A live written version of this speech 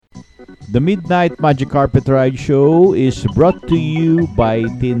The Midnight Magic Carpet Ride Show is brought to you by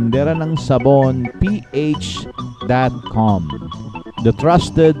Tindera ng Sabon PH.com, the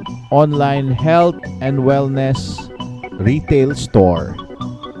trusted online health and wellness retail store.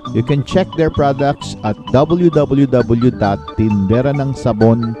 You can check their products at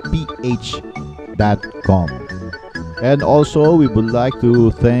www.tinderanangsabonph.com. And also, we would like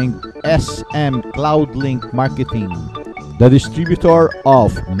to thank SM Cloudlink Marketing, the distributor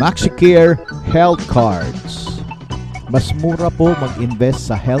of MaxiCare Health Cards. Mas mura po mag-invest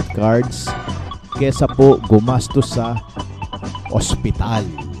sa health cards kesa po gumastos sa ospital.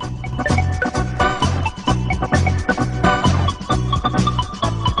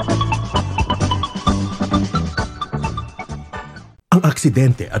 Ang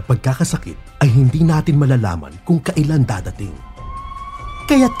aksidente at pagkakasakit ay hindi natin malalaman kung kailan dadating.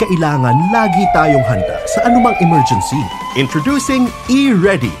 Kaya't kailangan lagi tayong handa sa anumang emergency. Introducing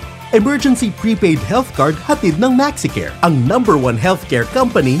E-Ready, Emergency Prepaid Health Card hatid ng MaxiCare, ang #1 healthcare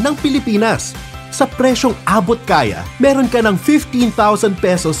company ng Pilipinas. Sa presyong abot kaya, meron ka ng 15,000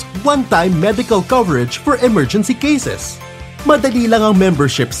 pesos one-time medical coverage for emergency cases. Madali lang ang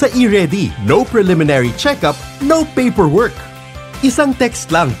membership sa E-Ready. No preliminary checkup, no paperwork. Isang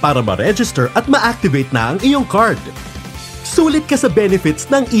text lang para ma-register at ma-activate na ang iyong card. Sulit ka sa benefits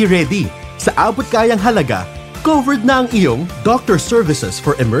ng E-Ready. Sa abot kayang halaga, covered na ang iyong doctor services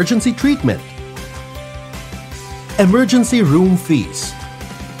for emergency treatment, emergency room fees,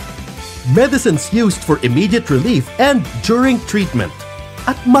 medicines used for immediate relief and during treatment,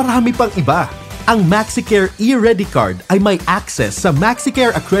 at marami pang iba. Ang MaxiCare E-Ready Card ay may access sa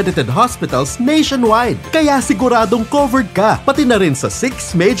MaxiCare accredited hospitals nationwide. Kaya siguradong covered ka, pati na rin sa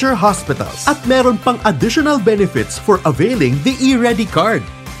 6 major hospitals. At meron pang additional benefits for availing the E-Ready Card.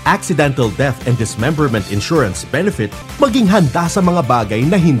 Accidental death and dismemberment insurance benefit, maging handa sa mga bagay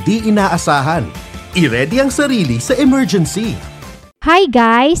na hindi inaasahan. I-ready ang sarili sa emergency. Hi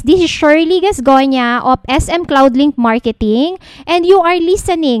guys, this is Shirley Gasgonia of SM Cloudlink Marketing and you are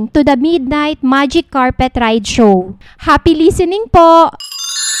listening to the Midnight Magic Carpet Ride Show. Happy listening po!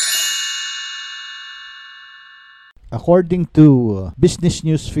 According to Business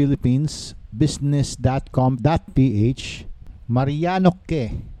News Philippines, business.com.ph, Mariano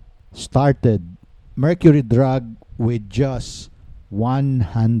started Mercury drug with just 100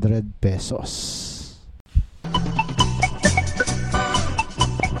 pesos.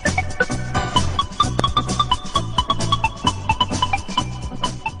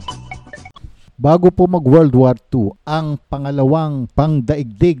 Bago po mag-World War II, ang pangalawang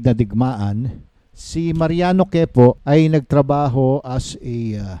pangdaigdig na digmaan, si Mariano po ay nagtrabaho as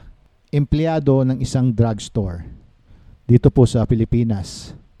a empleyado ng isang drugstore dito po sa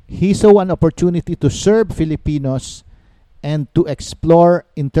Pilipinas. He saw an opportunity to serve Filipinos and to explore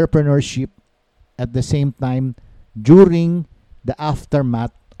entrepreneurship at the same time during the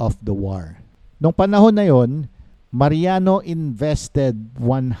aftermath of the war. Noong panahon na yon, Mariano invested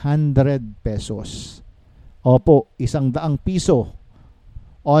 100 pesos. Opo, 100 piso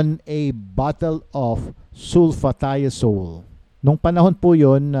on a bottle of sulfathiazole. Nung panahon po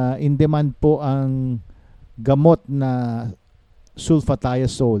yon, in demand po ang gamot na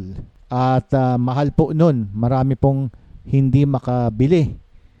sulfathiazole. At mahal po nun. Marami pong hindi makabili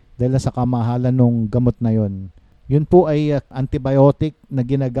dahil sa kamahalan ng gamot na yon. Yun po ay antibiotic na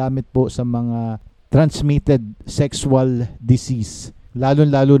ginagamit po sa mga transmitted sexual disease,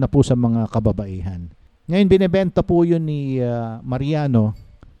 lalo-lalo na po sa mga kababaihan. Ngayon, binebenta po yun ni Mariano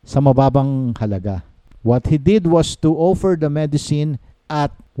sa mababang halaga. What he did was to offer the medicine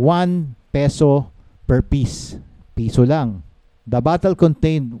at 1 peso per piece. Piso lang. The bottle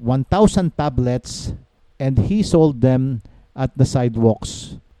contained 1,000 tablets and he sold them at the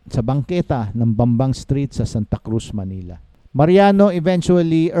sidewalks sa bangketa ng Bambang Street sa Santa Cruz, Manila. Mariano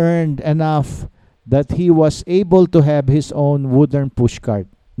eventually earned enough that he was able to have his own wooden pushcart,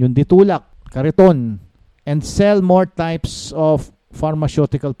 yung ditulak, kariton, and sell more types of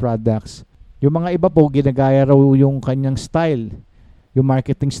pharmaceutical products. Yung mga iba po, ginagaya raw yung kanyang style, yung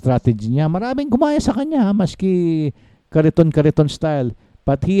marketing strategy niya. Maraming gumaya sa kanya, maski kariton-kariton style.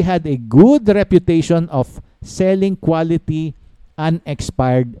 But he had a good reputation of selling quality,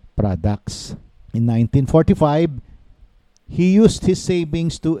 unexpired products. In 1945, he used his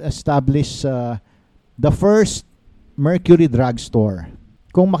savings to establish the first Mercury drugstore.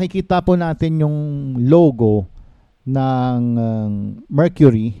 Kung makikita po natin yung logo ng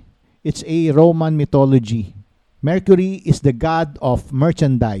Mercury, it's a Roman mythology. Mercury is the god of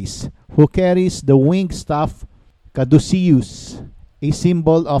merchandise who carries the winged staff Caduceus, a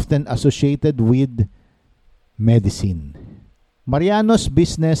symbol often associated with medicine. Mariano's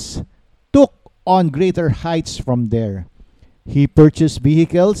business took on greater heights from there. He purchased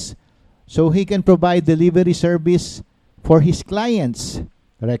vehicles so he can provide delivery service for his clients,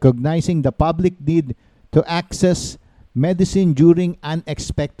 recognizing the public need to access medicine during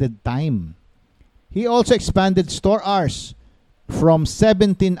unexpected time. He also expanded store hours from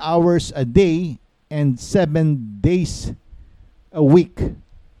 17 hours a day and 7 days a week.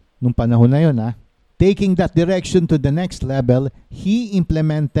 Nung panahon na yun, taking that direction to the next level, he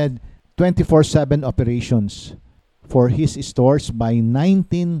implemented 24/7 operations for his stores by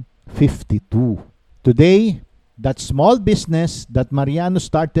 1952. Today, that small business that Mariano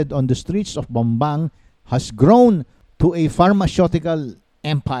started on the streets of Bambang has grown to a pharmaceutical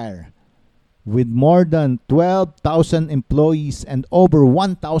empire with more than 12,000 employees and over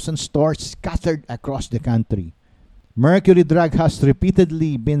 1,000 stores scattered across the country. Mercury Drug has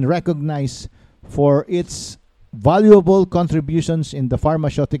repeatedly been recognized for its valuable contributions in the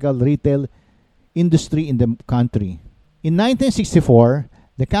pharmaceutical retail industry in the country. In 1964,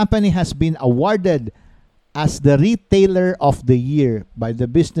 the company has been awarded as the Retailer of the Year by the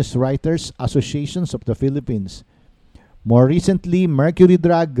Business Writers Associations of the Philippines. More recently, Mercury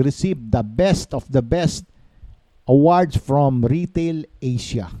Drug received the Best of the Best awards from Retail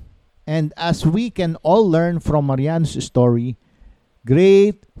Asia. And as we can all learn from Mariano's story,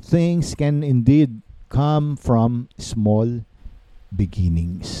 great things can indeed come from small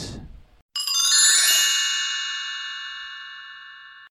beginnings.